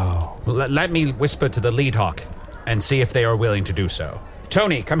 Wow. Let me whisper to the lead hawk and see if they are willing to do so.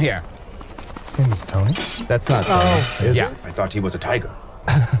 Tony, come here. His name is Tony? That's not Tony. Is it? I thought he was a tiger.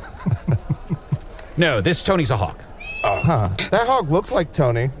 No, this Tony's a hawk. That hawk looks like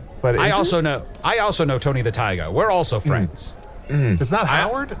Tony, but I also know Tony the tiger. We're also friends. It's not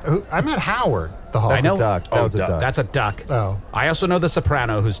Howard? I meant Howard, the hawk. I know. That was a duck. That's a duck. Oh. I also know the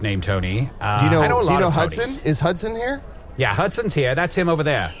soprano who's named Tony. Do you know, I know a lot of Hudson? Tonys. Is Hudson here? Yeah, Hudson's here. That's him over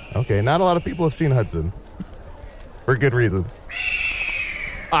there. Okay, not a lot of people have seen Hudson. For good reason.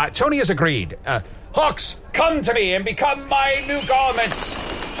 Tony has agreed. Hawks, come to me and become my new garments.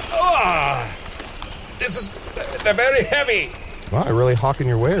 They're very heavy. Wow, you're really hawking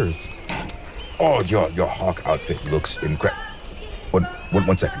your wares. Oh, your hawk outfit looks incredible.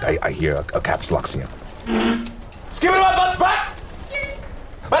 One second. I hear a caps lock scene. Skip it up, back.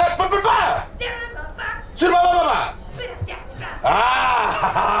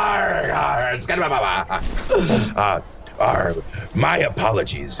 My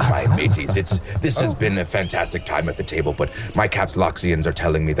apologies, my mateys. This has been a fantastic time at the table, but my Caps Loxians are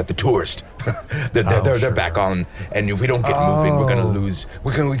telling me that the tourist, they're back on, and if we don't get moving, we're going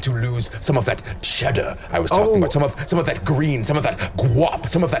to lose some of that cheddar I was talking about, some of that green, some of that guap,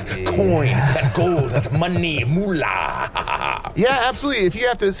 some of that coin, that gold, that money, moolah. Yeah, absolutely. If you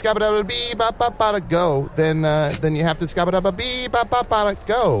have to scabba-dabba-bee-bop-bop-bada-go, then you have to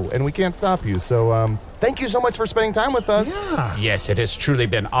scabba-dabba-bee-bop-bop-bada-go, and we can't stop you. So, thank you so much for spending time with us. Yeah. Yes, it has truly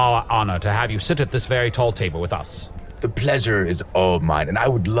been our honor to have you sit at this very tall table with us. The pleasure is all mine, and I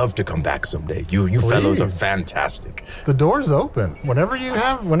would love to come back someday. You fellows are fantastic. The door's open. Whenever you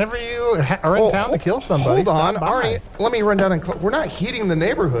are in town to kill somebody, hold on, stop by. Arnie. Let me run down and we're not heating the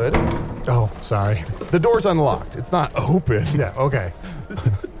neighborhood. Oh, sorry. The door's unlocked. It's not open. Yeah, okay.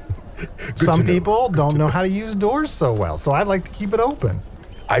 Some people don't know how to use doors so well, so I like to keep it open.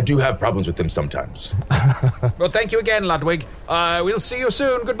 I do have problems with them sometimes. Well, thank you again, Ludwig. We'll see you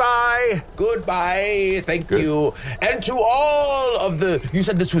soon. Goodbye. Goodbye. Thank you. And to all of the... You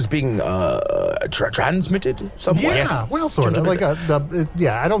said this was being transmitted somewhere? Yeah, Yes. well, sort of.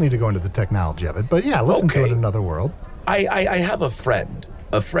 I don't need to go into the technology of it, but yeah, listen to it in another world. I have a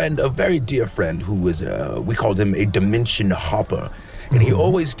very dear friend who is, we called him a dimension hopper. And he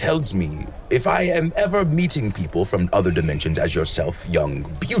always tells me, if I am ever meeting people from other dimensions, as yourself, young,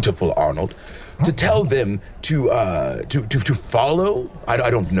 beautiful Arnold, to tell them to follow.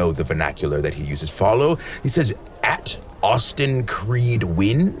 I don't know the vernacular that he uses. Follow. He says, at Austin Creed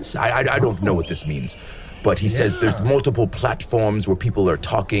wins. I don't know what this means. But he says there's multiple platforms where people are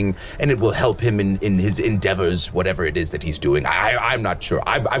talking, and it will help him in his endeavors, whatever it is that he's doing. I'm not sure.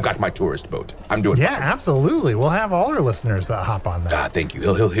 I've got my tourist boat. I'm doing. Yeah, absolutely. We'll have all our listeners hop on that. Thank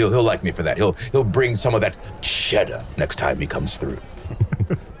you. He'll like me for that. He'll bring some of that cheddar next time he comes through.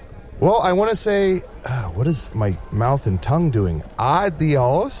 Well, I want to say, what is my mouth and tongue doing?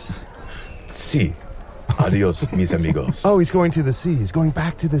 Adios. Si. Adios, mis amigos. Oh, he's going to the sea. He's going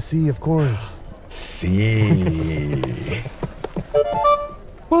back to the sea, of course. See.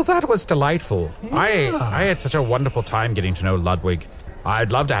 Well, that was delightful. Yeah. I had such a wonderful time getting to know Ludwig.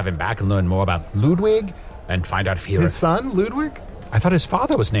 I'd love to have him back and learn more about Ludwig and find out if he... His son, Ludwig? I thought his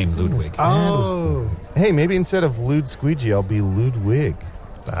father was named Ludwig. Hey, maybe instead of Lud Squeegee, I'll be Ludwig.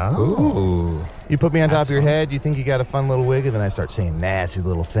 Oh. You put me on top of your head, you think you got a fun little wig, and then I start saying nasty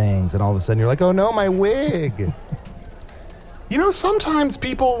little things, and all of a sudden you're like, oh no, my wig. You know, sometimes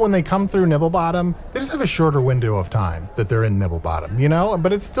people, when they come through Nibblebottom, they just have a shorter window of time that they're in Nibblebottom, you know?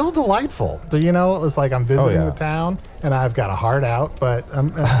 But it's still delightful. You know, it's like I'm visiting the town, and I've got a heart out, but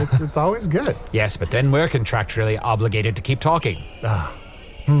it's always good. Yes, but then we're contractually obligated to keep talking. Oh,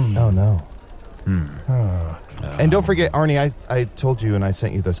 no. And don't forget, Arnie, I told you and I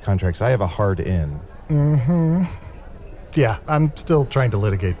sent you those contracts. I have a hard in. Mm-hmm. Yeah, I'm still trying to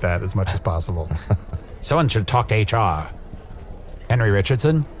litigate that as much as possible. Someone should talk to HR. Henry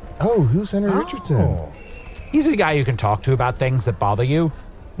Richardson. Oh, who's Henry Richardson? He's the guy you can talk to about things that bother you.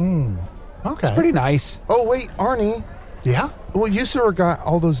 Okay. It's pretty nice. Oh, wait, Arnie. Yeah? Well, you sir got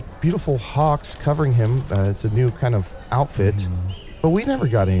all those beautiful hawks covering him. It's a new kind of outfit. But we never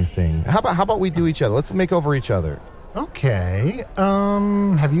got anything. How about we do each other? Let's make over each other. Okay.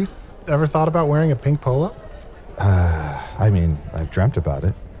 Have you ever thought about wearing a pink polo? I mean, I've dreamt about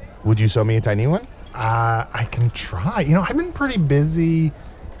it. Would you sew me a tiny one? I can try. You know, I've been pretty busy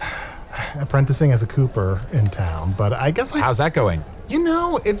apprenticing as a cooper in town, but I guess How's that going? You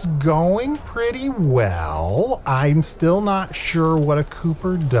know, it's going pretty well. I'm still not sure what a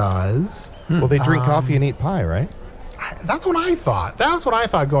cooper does. Well, they drink coffee and eat pie, right? That's what I thought. That's what I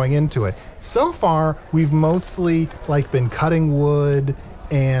thought going into it. So far, we've mostly been cutting wood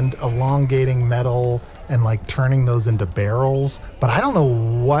and elongating metal and turning those into barrels, but I don't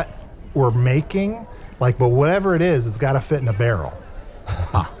know what we're making, but whatever it is, it's got to fit in a barrel.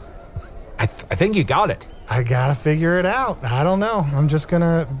 Huh. I think you got it. I got to figure it out. I don't know. I'm just going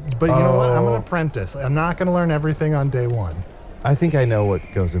to... But you know what? I'm an apprentice. I'm not going to learn everything on day one. I think I know what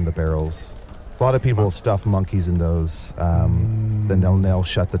goes in the barrels. A lot of people stuff monkeys in those. Then they'll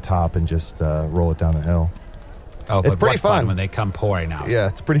shut the top and just roll it down the hill. Oh, it's pretty fun when they come pouring out. Yeah,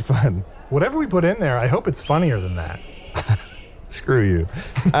 it's pretty fun. Whatever we put in there, I hope it's funnier than that. Screw you.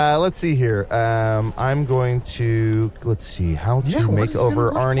 Let's see here. I'm going to, how to make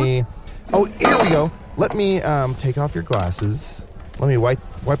over Arnie. Oh, here we go. Let me take off your glasses. Let me wipe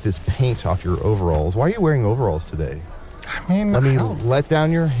this paint off your overalls. Why are you wearing overalls today? Let me let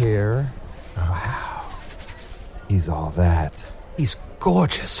down your hair. Wow. He's all that. He's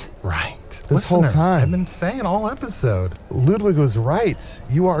gorgeous. Right. This whole time. I've been saying all episode. Ludwig was right.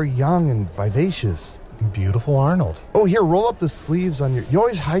 You are young and vivacious. Beautiful Arnold. Oh, here, roll up the sleeves on your... You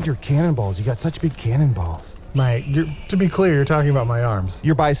always hide your cannonballs. You got such big cannonballs. To be clear, you're talking about my arms.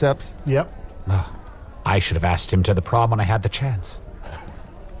 Your biceps. Yep. I should have asked him to the prom when I had the chance.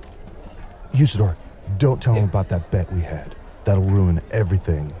 Usador, don't tell him about that bet we had. That'll ruin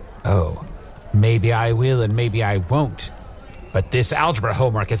everything. Oh, maybe I will and maybe I won't. But this algebra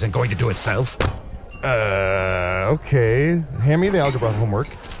homework isn't going to do itself. Okay. Hand me the algebra homework.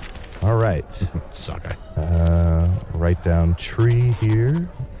 All right. Sucker. Write down tree here.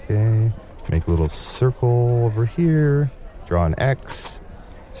 Okay. Make a little circle over here. Draw an X.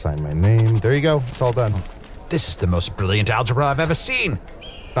 Sign my name. There you go. It's all done. This is the most brilliant algebra I've ever seen.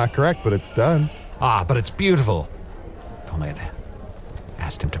 It's not correct, but it's done. But it's beautiful. If only I'd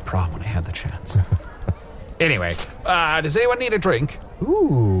asked him to prom when I had the chance. Anyway, does anyone need a drink?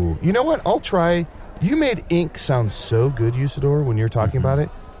 Ooh, you know what? I'll try. You made ink sound so good, Usador, when you were talking about it.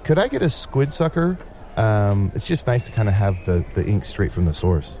 Could I get a squid sucker? It's just nice to kind of have the ink straight from the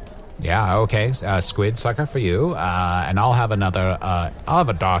source. Yeah, okay. Squid sucker for you. And I'll have another, I'll have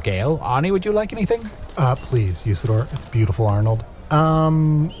a dark ale. Arnie, would you like anything? Please, Usador. It's beautiful, Arnold.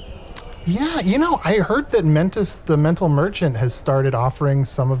 Yeah, I heard that Mentis, the mental merchant, has started offering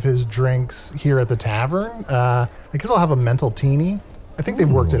some of his drinks here at the tavern. I guess I'll have a mental teeny. I think they've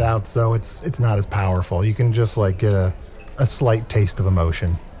worked it out, so it's not as powerful. You can just, get a slight taste of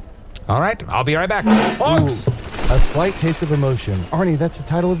emotion. All right, I'll be right back. A slight taste of emotion. Arnie, that's the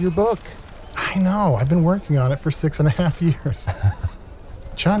title of your book. I know. I've been working on it for 6.5 years.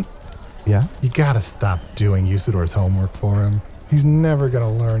 Chunt. Yeah? You gotta stop doing Usador's homework for him. He's never going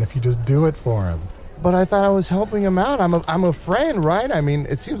to learn if you just do it for him. But I thought I was helping him out. I'm a friend, right? I mean,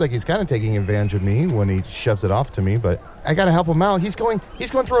 it seems like he's kind of taking advantage of me when he shoves it off to me, but I got to help him out. He's going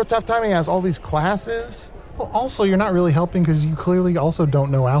through a tough time. He has all these classes. Well, also, you're not really helping because you clearly also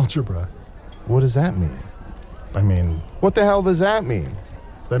don't know algebra. What does that mean? I mean... What the hell does that mean?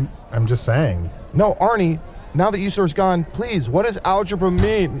 I'm just saying. No, Arnie, now that Usador's gone, please, what does algebra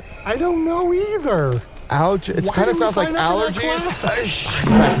mean? I don't know either. It kind of sounds like allergies.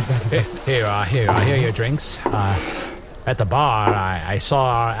 Here you are. Here are your drinks. At the bar, I saw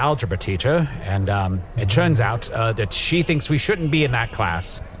our algebra teacher, and it turns out that she thinks we shouldn't be in that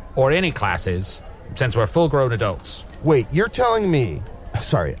class, or any classes, since we're full-grown adults. Wait, you're telling me...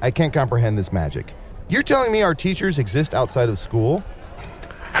 Sorry, I can't comprehend this magic. You're telling me our teachers exist outside of school?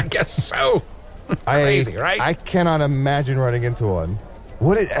 I guess so. Crazy, right? I cannot imagine running into one.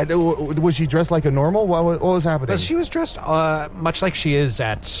 Was she dressed like a normal? What was happening? Well, she was dressed much like she is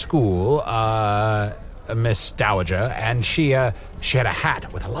at school, Miss Dowager, and she had a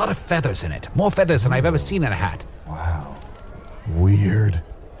hat with a lot of feathers in it. More feathers than I've ever seen in a hat. Wow. Weird.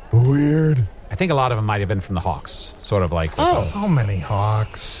 I think a lot of them might have been from the Hawks. Sort of like... so many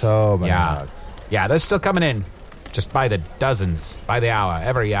Hawks. Hawks. Yeah, they're still coming in. Just by the dozens, by the hour,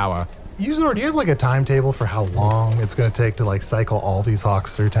 every hour. Usador, do you have a timetable for how long it's going to take to cycle all these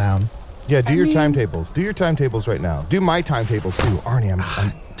Hawks through town? Yeah, do your timetables. Do your timetables right now. Do my timetables too. Arnie,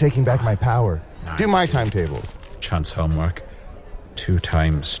 I'm taking back my power. Do my timetables. Chunt's homework. 2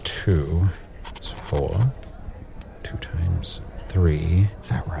 times 2 is 4. 2 times 3. Is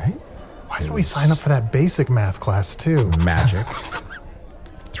that right? Why did we sign up for that basic math class too? Magic.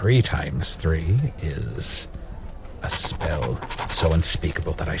 3 times 3 is... a spell so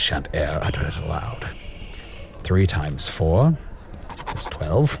unspeakable that I shan't e'er utter it aloud. 3 times 4 is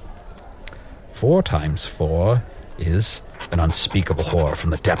 12. 4 times 4 is an unspeakable horror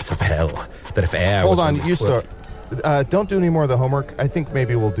from the depths of hell. That if air Hold on, you start. Don't do any more of the homework. I think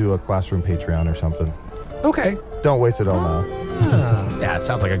maybe we'll do a classroom Patreon or something. Okay. Don't waste it all now. Yeah, it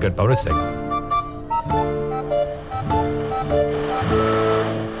sounds like a good bonus thing.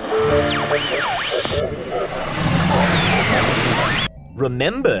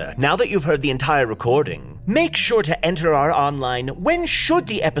 Remember, now that you've heard the entire recording, Make sure to enter our online "When should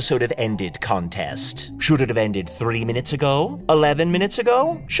the episode have ended?" contest. Should it have ended 3 minutes ago? 11 minutes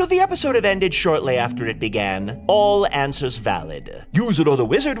ago? Should the episode have ended shortly after it began? All answers valid. Yuzuru the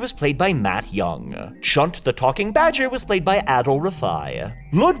Wizard was played by Matt Young. Chunt the Talking Badger was played by Adol Rafai.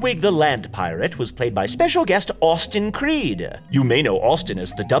 Ludwig the Land Pirate was played by special guest Austin Creed. You may know Austin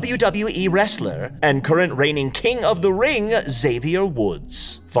as the WWE wrestler and current reigning King of the Ring, Xavier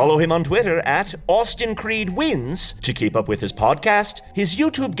Woods. Follow him on Twitter at Austin Creed Wins to keep up with his podcast, his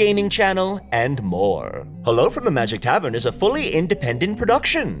YouTube gaming channel, and more. Hello from the Magic Tavern is a fully independent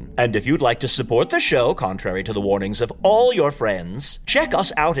production. And if you'd like to support the show, contrary to the warnings of all your friends, check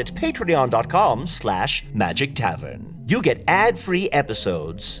us out at patreon.com/Magic Tavern. You get ad-free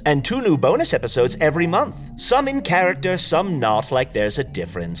episodes and 2 new bonus episodes every month. Some in character, some not, like there's a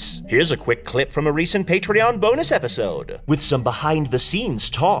difference. Here's a quick clip from a recent Patreon bonus episode with some behind-the-scenes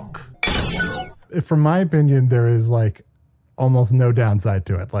talk. From my opinion, there is like almost no downside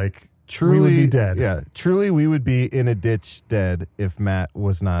to it. Like, truly, we would be dead. Yeah, truly, we would be in a ditch dead if Matt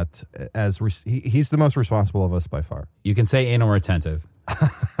was not he's the most responsible of us by far. You can say anal retentive.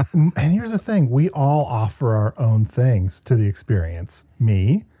 And here's the thing. We all offer our own things to the experience.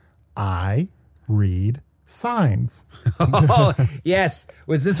 Me, I read signs. Oh, yes.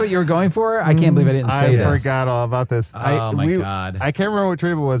 Was this what you were going for? I can't believe I didn't say this. I forgot all about this. Oh, my God. I can't remember what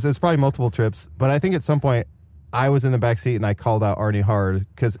trip it was. It's probably multiple trips, but I think at some point I was in the back seat and I called out Arnie hard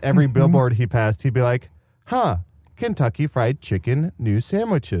because every billboard he passed, he'd be like, Kentucky Fried Chicken new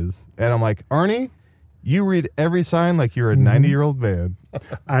sandwiches. And I'm like, Arnie, you read every sign like you're a 90-year-old man.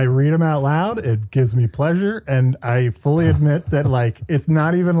 I read them out loud. It gives me pleasure. And I fully admit that, like, it's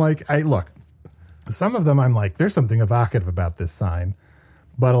not even like, look, some of them I'm like, there's something evocative about this sign.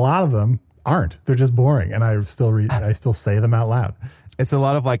 But a lot of them aren't. They're just boring. And I still say them out loud. It's a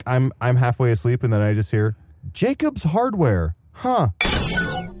lot of like, I'm halfway asleep and then I just hear, Jacob's Hardware.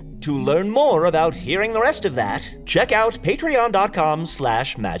 To learn more about hearing the rest of that, check out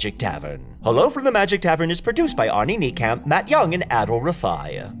patreon.com/Magic Tavern. Hello from the Magic Tavern is produced by Arnie Niekamp, Matt Young, and Adol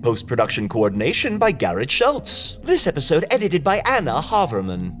Rafai. Post-production coordination by Garrett Schultz. This episode edited by Anna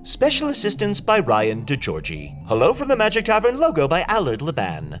Haverman. Special assistance by Ryan DeGiorgi. Hello from the Magic Tavern logo by Allard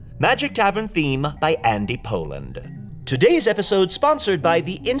Laban. Magic Tavern theme by Andy Poland. Today's episode sponsored by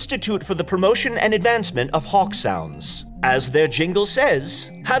the Institute for the Promotion and Advancement of Hawk Sounds. As their jingle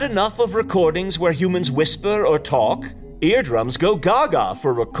says, had enough of recordings where humans whisper or talk? Eardrums go gaga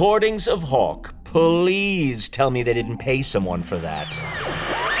for recordings of Hawk. Please tell me they didn't pay someone for that.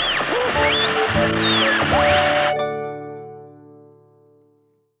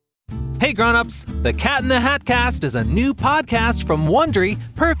 Hey grown-ups, the Cat in the Hat Cast is a new podcast from Wondery,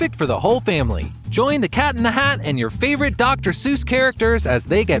 perfect for the whole family. Join the Cat in the Hat and your favorite Dr. Seuss characters as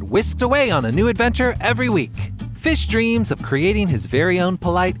they get whisked away on a new adventure every week. Fish dreams of creating his very own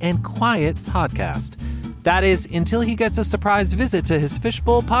polite and quiet podcast. That is, until he gets a surprise visit to his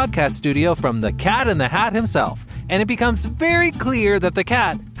Fishbowl podcast studio from the Cat in the Hat himself, and it becomes very clear that the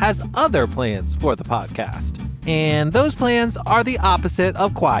cat has other plans for the podcast. And those plans are the opposite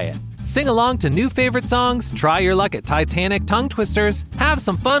of quiet. Sing along to new favorite songs, try your luck at Titanic tongue twisters, have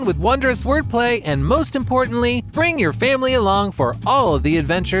some fun with wondrous wordplay, and most importantly, bring your family along for all of the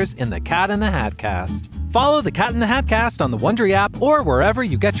adventures in the Cat in the Hat Cast. Follow the Cat in the Hat Cast on the Wondery app or wherever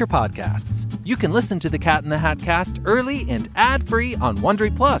you get your podcasts. You can listen to the Cat in the Hat Cast early and ad-free on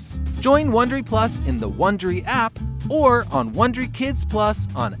Wondery Plus. Join Wondery Plus in the Wondery app or on Wondery Kids Plus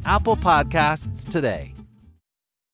on Apple Podcasts today.